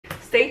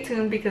stay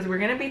tuned because we're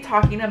going to be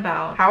talking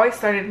about how I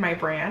started my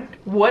brand,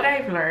 what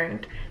I've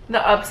learned, the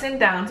ups and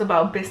downs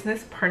about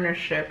business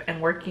partnership and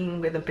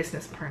working with a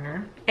business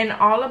partner, and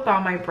all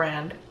about my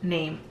brand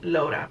named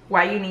Lota.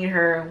 Why you need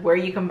her, where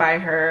you can buy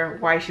her,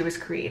 why she was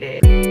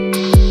created.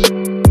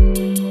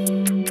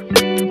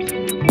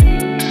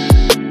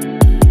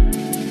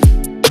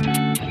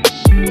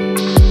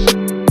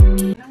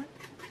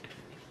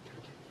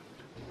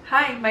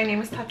 Hi, my name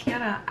is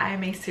Tatiana. I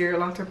am a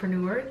serial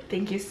entrepreneur.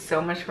 Thank you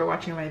so much for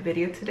watching my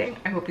video today.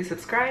 I hope you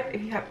subscribe.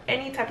 If you have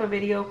any type of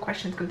video,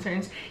 questions,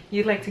 concerns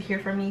you'd like to hear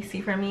from me,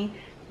 see from me,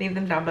 leave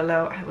them down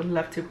below. I would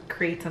love to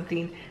create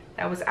something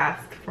that was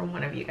asked from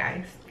one of you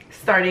guys.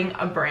 Starting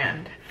a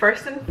brand.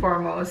 First and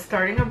foremost,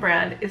 starting a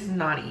brand is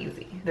not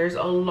easy. There's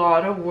a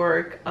lot of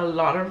work, a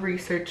lot of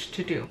research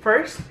to do.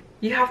 First,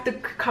 you have to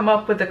come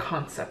up with a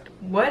concept.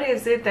 What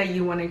is it that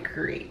you want to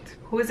create?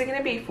 Who is it going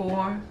to be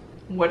for?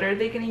 What are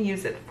they going to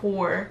use it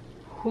for?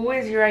 Who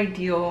is your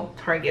ideal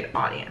target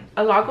audience?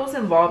 A lot goes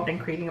involved in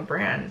creating a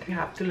brand. You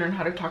have to learn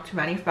how to talk to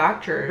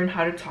manufacturers, learn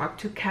how to talk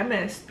to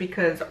chemists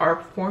because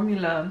our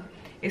formula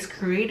is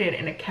created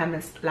in a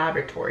chemist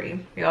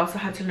laboratory. We also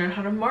had to learn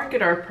how to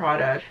market our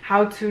product,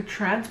 how to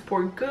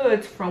transport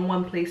goods from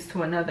one place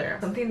to another.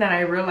 Something that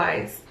I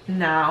realize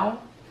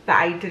now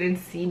that I didn't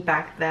see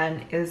back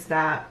then is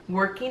that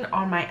working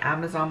on my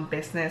Amazon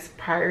business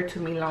prior to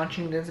me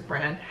launching this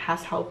brand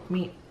has helped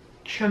me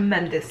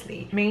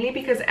tremendously, mainly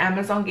because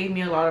Amazon gave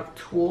me a lot of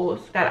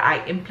tools that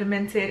I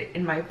implemented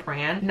in my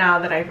brand now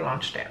that I've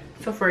launched it.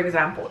 So for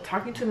example,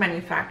 talking to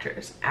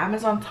manufacturers,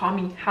 Amazon taught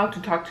me how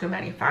to talk to a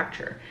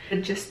manufacturer.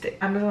 Logistics,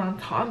 Amazon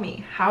taught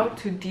me how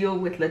to deal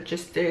with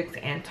logistics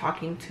and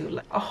talking to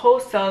a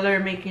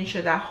wholesaler, making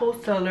sure that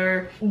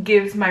wholesaler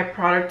gives my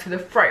product to the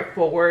freight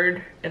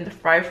forward and the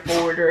freight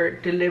forwarder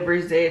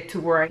delivers it to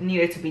where I need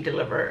it to be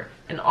delivered,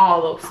 and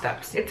all those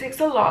steps. It takes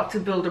a lot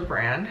to build a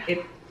brand.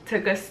 It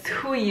took us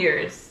 2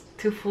 years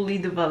to fully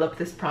develop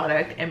this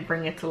product and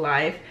bring it to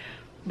life,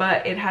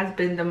 but it has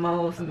been the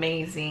most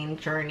amazing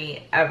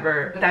journey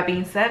ever. With that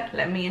being said,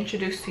 let me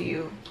introduce to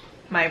you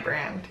my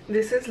brand.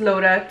 This is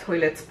Lota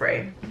Toilet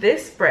Spray.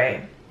 This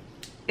spray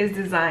is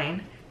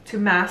designed to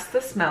mask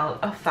the smell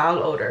of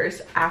foul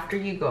odors after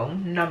you go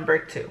number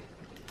 2.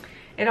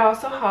 It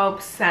also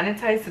helps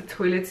sanitize the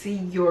toilet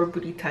seat your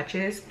booty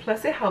touches,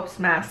 plus it helps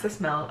mask the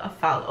smell of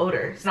foul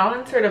odors. And I'll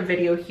insert a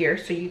video here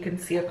so you can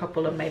see a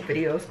couple of my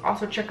videos.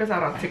 Also check us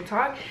out on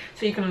TikTok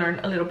so you can learn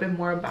a little bit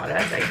more about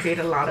us. I create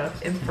a lot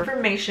of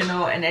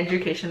informational and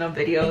educational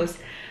videos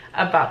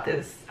about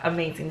this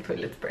amazing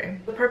toilet spray.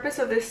 The purpose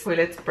of this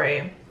toilet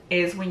spray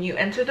is when you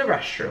enter the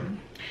restroom,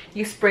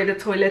 you spray the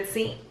toilet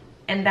seat,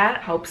 and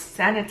that helps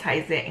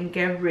sanitize it and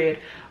get rid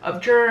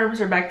of germs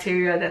or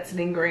bacteria that's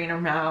lingering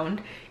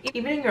around.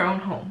 Even in your own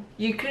home,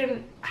 you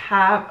can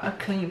have a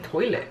clean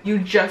toilet. You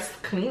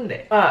just cleaned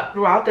it. But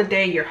throughout the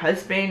day, your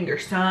husband, your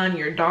son,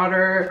 your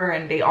daughter,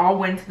 and they all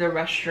went to the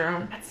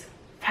restroom. That's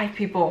 5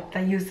 people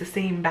that use the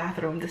same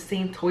bathroom, the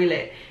same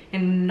toilet,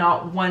 and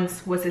not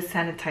once was it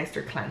sanitized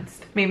or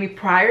cleansed. Maybe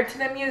prior to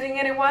them using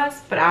it, it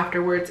was, but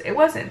afterwards it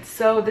wasn't.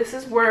 So this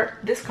is where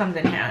this comes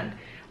in hand,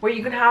 where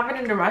you can have it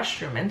in the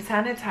restroom and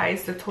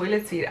sanitize the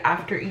toilet seat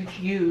after each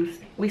use.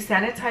 We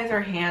sanitize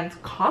our hands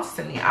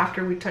constantly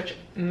after we touch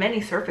many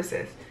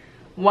surfaces.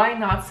 Why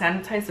not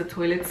sanitize the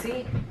toilet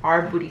seat,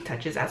 our booty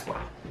touches as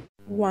well?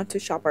 Want to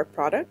shop our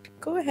product?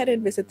 Go ahead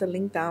and visit the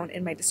link down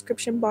in my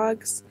description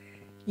box.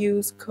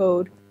 Use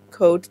code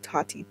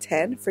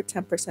TATI10 for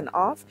 10%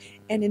 off.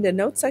 And in the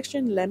notes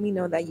section, let me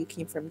know that you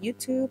came from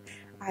YouTube.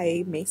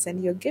 I may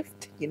send you a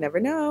gift. You never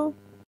know.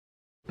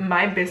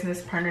 My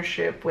business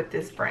partnership with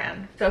this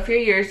brand. So a few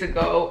years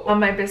ago,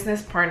 my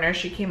business partner,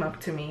 she came up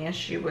to me and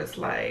she was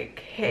like,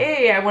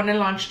 hey, I want to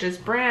launch this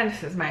brand.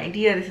 This is my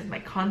idea. This is my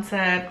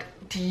concept.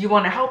 Do you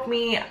want to help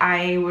me?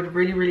 I would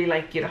really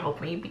like you to help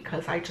me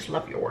because I just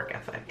love your work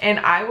ethic. And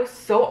I was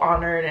so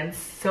honored and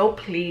so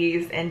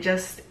pleased and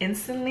just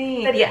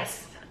instantly said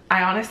yes.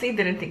 I honestly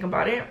didn't think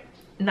about it.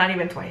 Not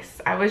even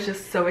twice. I was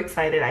just so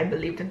excited. I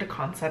believed in the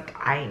concept.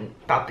 I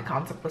thought the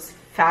concept was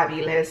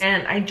fabulous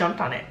and I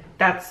jumped on it.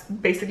 That's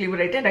basically what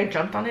I did. I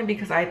jumped on it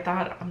because I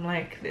thought, I'm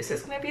like, this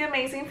is gonna be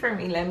amazing for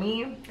me. Let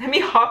me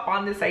hop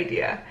on this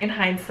idea. In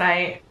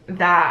hindsight,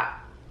 that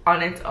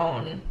on its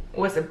own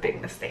was a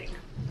big mistake.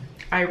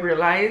 I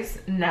realize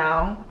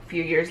now, a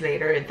few years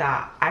later,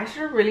 that I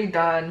should have really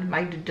done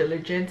my due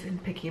diligence in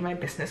picking my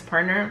business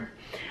partner.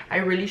 I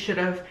really should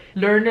have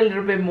learned a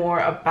little bit more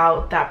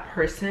about that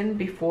person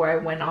before I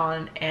went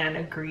on and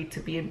agreed to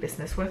be in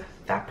business with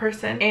that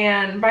person.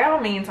 And by all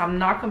means, I'm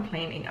not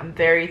complaining. I'm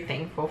very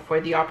thankful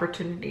for the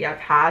opportunity I've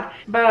had.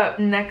 But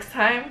next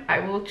time, I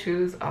will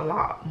choose a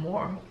lot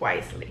more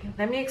wisely.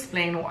 Let me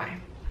explain why.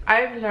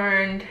 I've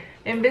learned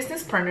in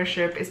business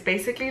partnership, it's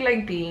basically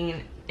like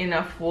being in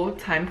a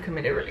full-time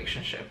committed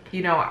relationship.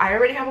 You know, I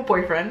already have a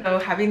boyfriend, so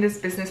having this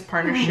business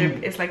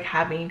partnership is like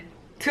having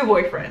 2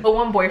 boyfriends. But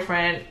one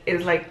boyfriend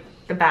is like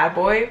the bad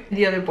boy.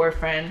 The other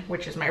boyfriend,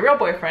 which is my real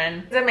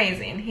boyfriend, is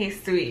amazing.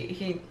 He's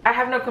sweet. I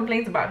have no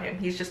complaints about him.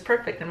 He's just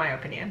perfect in my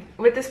opinion.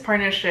 With this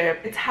partnership,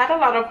 it's had a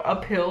lot of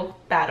uphill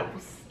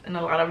battles and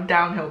a lot of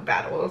downhill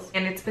battles,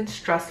 and it's been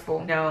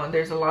stressful. You know,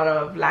 there's a lot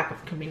of lack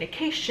of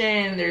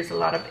communication, there's a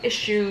lot of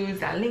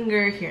issues that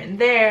linger here and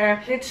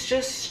there. It's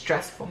just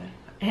stressful,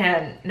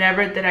 and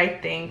never did I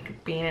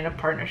think being in a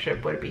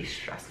partnership would be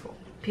stressful.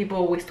 People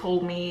always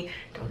told me,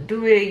 don't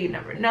do it, you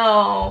never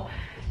know.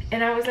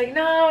 And I was like,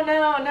 no,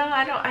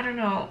 I don't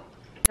know.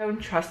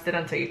 Don't trust it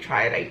until you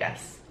try it, I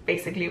guess.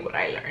 Basically what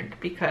I learned,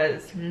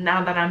 because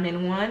now that I'm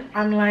in one,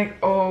 I'm like,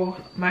 oh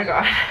my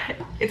god,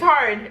 it's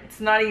hard, it's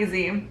not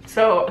easy.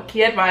 So a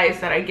key advice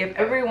that I give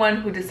everyone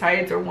who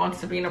decides or wants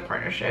to be in a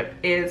partnership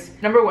is,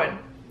 number one,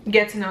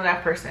 get to know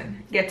that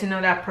person. Get to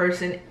know that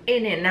person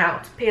in and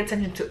out. Pay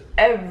attention to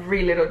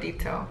every little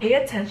detail. Pay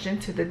attention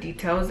to the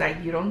details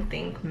that you don't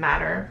think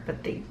matter,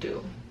 but they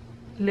do.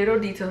 Little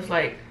details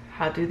like,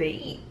 how do they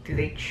eat? Do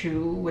they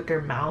chew with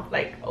their mouth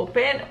like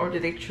open, or do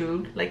they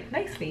chew like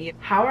nicely?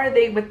 How are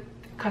they with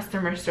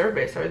customer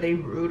service? Are they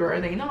rude or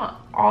are they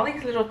not? All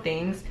these little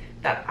things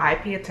that I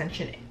pay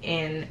attention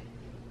in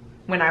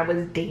when I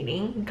was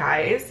dating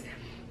guys.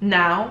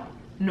 Now,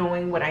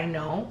 knowing what I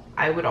know,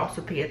 I would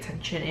also pay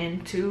attention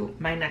into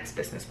my next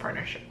business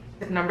partnership.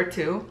 Number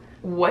two,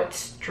 what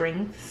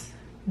strengths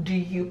do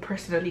you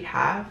personally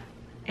have,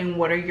 and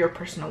what are your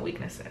personal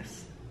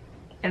weaknesses?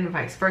 And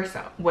vice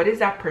versa. What is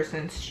that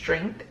person's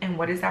strength and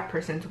what is that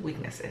person's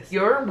weaknesses?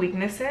 Your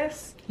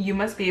weaknesses, you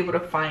must be able to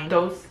find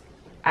those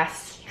as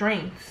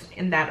strengths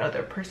in that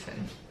other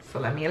person. So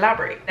let me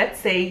elaborate. Let's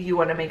say you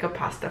want to make a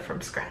pasta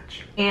from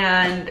scratch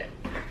and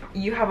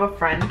you have a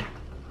friend.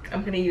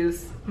 I'm gonna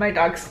use my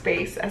dog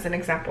Space as an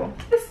example.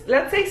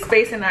 Let's say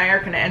Space and I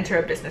are gonna enter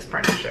a business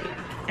partnership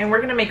and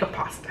we're gonna make a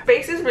pasta.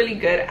 Space is really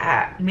good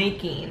at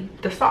making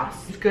the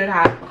sauce. He's good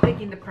at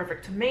making the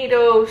perfect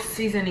tomatoes,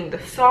 seasoning the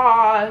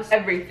sauce,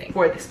 everything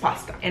for this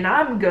pasta. And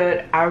I'm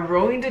good at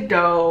rolling the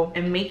dough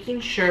and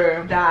making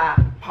sure that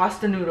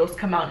pasta noodles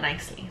come out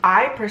nicely.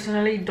 I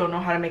personally don't know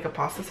how to make a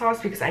pasta sauce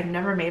because I've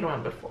never made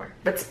one before,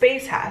 but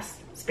Space has.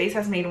 Space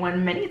has made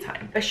one many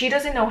times, but she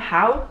doesn't know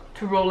how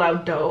to roll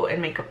out dough and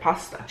make a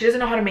pasta. She doesn't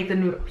know how to make the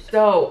noodles.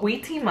 So we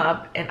team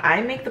up and I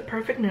make the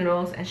perfect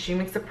noodles and she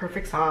makes the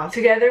perfect sauce.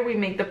 Together we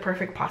make the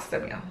perfect pasta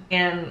meal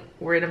and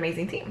we're an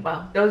amazing team.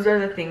 Well, those are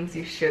the things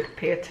you should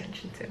pay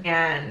attention to,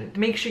 and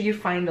make sure you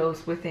find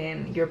those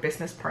within your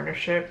business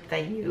partnership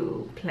that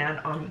you plan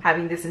on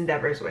having these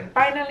endeavors with.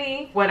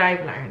 Finally, what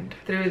I've learned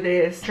through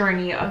this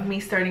journey of me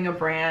starting a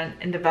brand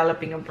and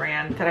developing a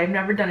brand that I've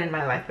never done in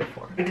my life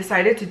before. I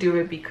decided to do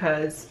it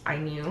because I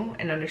knew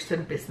and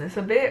understood business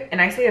a bit.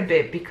 And I say a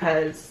bit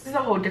because this is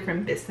a whole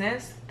different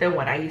business than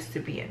what I used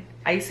to be in.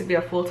 I used to be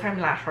a full-time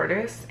lash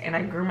artist and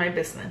I grew my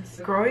business.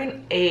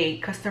 Growing a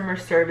customer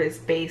service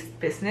based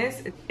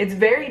business, it's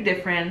very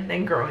different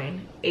than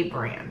growing a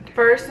brand.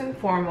 First and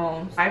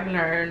foremost, I've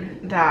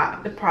learned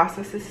that the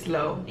process is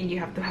slow and you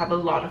have to have a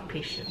lot of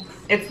patience.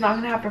 It's not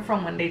gonna happen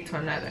from one day to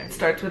another. It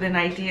starts with an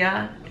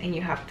idea and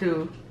you have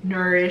to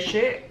nourish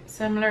it,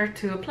 similar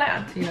to a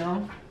plant, you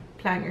know?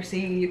 Plant your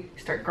seed,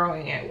 start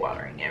growing it,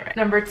 watering it, right?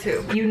 Number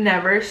two, you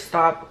never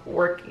stop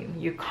working.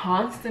 You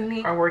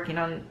constantly are working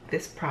on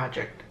this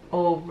project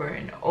over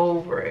and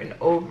over and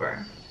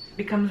over. It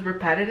becomes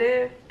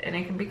repetitive and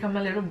it can become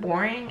a little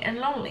boring and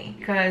lonely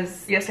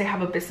because yes, I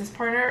have a business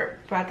partner,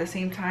 but at the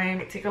same time,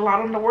 I take a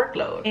lot on the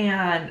workload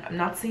and I'm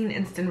not seeing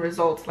instant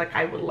results like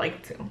I would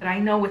like to. But I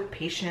know with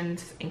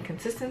patience and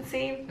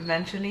consistency,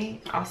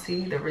 eventually I'll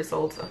see the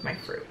results of my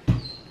fruit.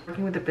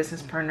 Working with a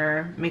business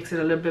partner makes it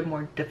a little bit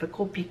more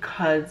difficult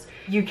because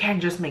you can't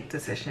just make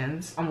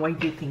decisions on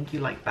what you think you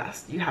like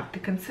best. You have to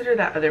consider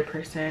that other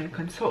person,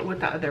 consult with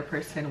that other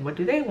person. What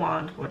do they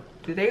want?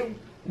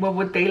 What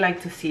would they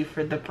like to see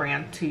for the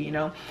brand too, you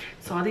know?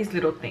 So all these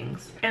little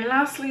things. And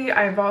lastly,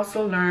 I've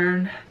also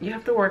learned you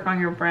have to work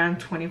on your brand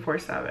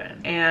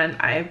 24/7. And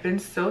I've been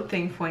so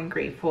thankful and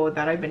grateful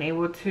that I've been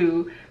able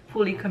to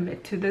fully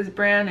commit to this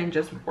brand and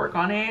just work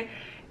on it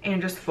and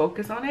just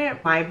focus on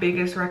it. My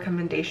biggest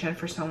recommendation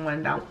for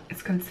someone that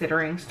is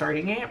considering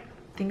starting it,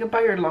 think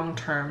about your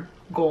long-term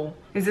goal.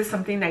 Is this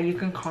something that you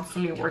can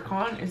constantly work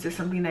on? Is this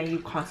something that you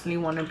constantly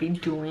want to be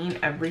doing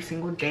every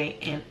single day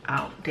in,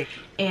 out?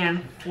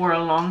 And for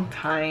a long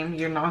time,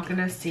 you're not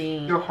gonna see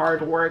your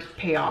hard work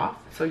pay off.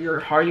 So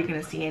you're hardly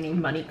gonna see any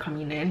money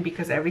coming in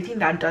because everything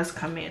that does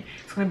come in,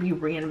 it's gonna be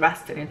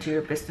reinvested into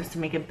your business to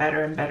make it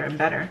better and better and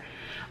better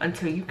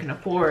until you can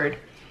afford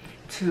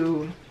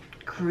to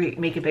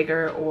make it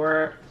bigger,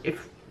 or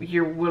if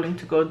you're willing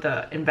to go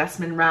the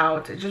investment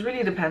route. It just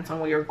really depends on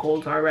what your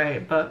goals are,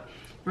 right? But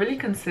really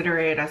consider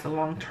it as a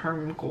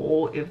long-term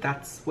goal if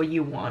that's what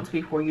you want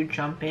before you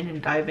jump in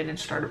and dive in and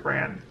start a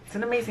brand. It's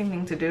an amazing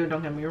thing to do,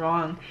 don't get me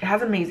wrong. It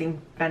has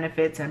amazing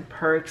benefits and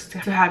perks to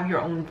have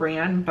your own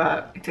brand,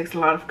 but it takes a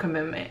lot of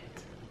commitment.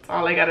 That's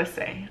all I gotta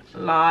say. A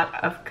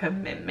lot of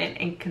commitment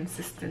and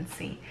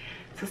consistency.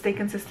 So stay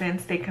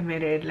consistent, stay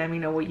committed. Let me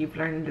know what you've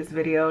learned in this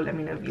video. Let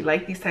me know if you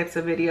like these types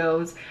of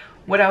videos,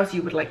 what else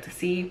you would like to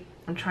see.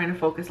 I'm trying to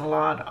focus a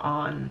lot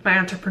on my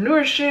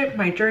entrepreneurship,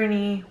 my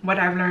journey, what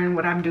I've learned,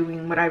 what I'm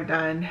doing, what I've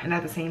done, and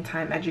at the same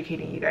time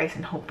educating you guys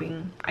and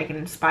hoping I can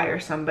inspire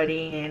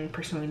somebody in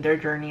pursuing their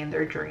journey and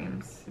their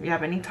dreams. If you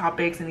have any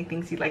topics, any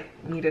things you'd like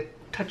me to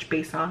touch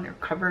base on or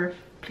cover,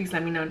 please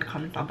let me know in the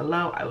comments down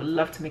below. I would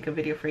love to make a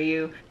video for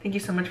you. Thank you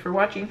so much for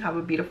watching. Have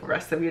a beautiful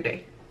rest of your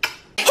day.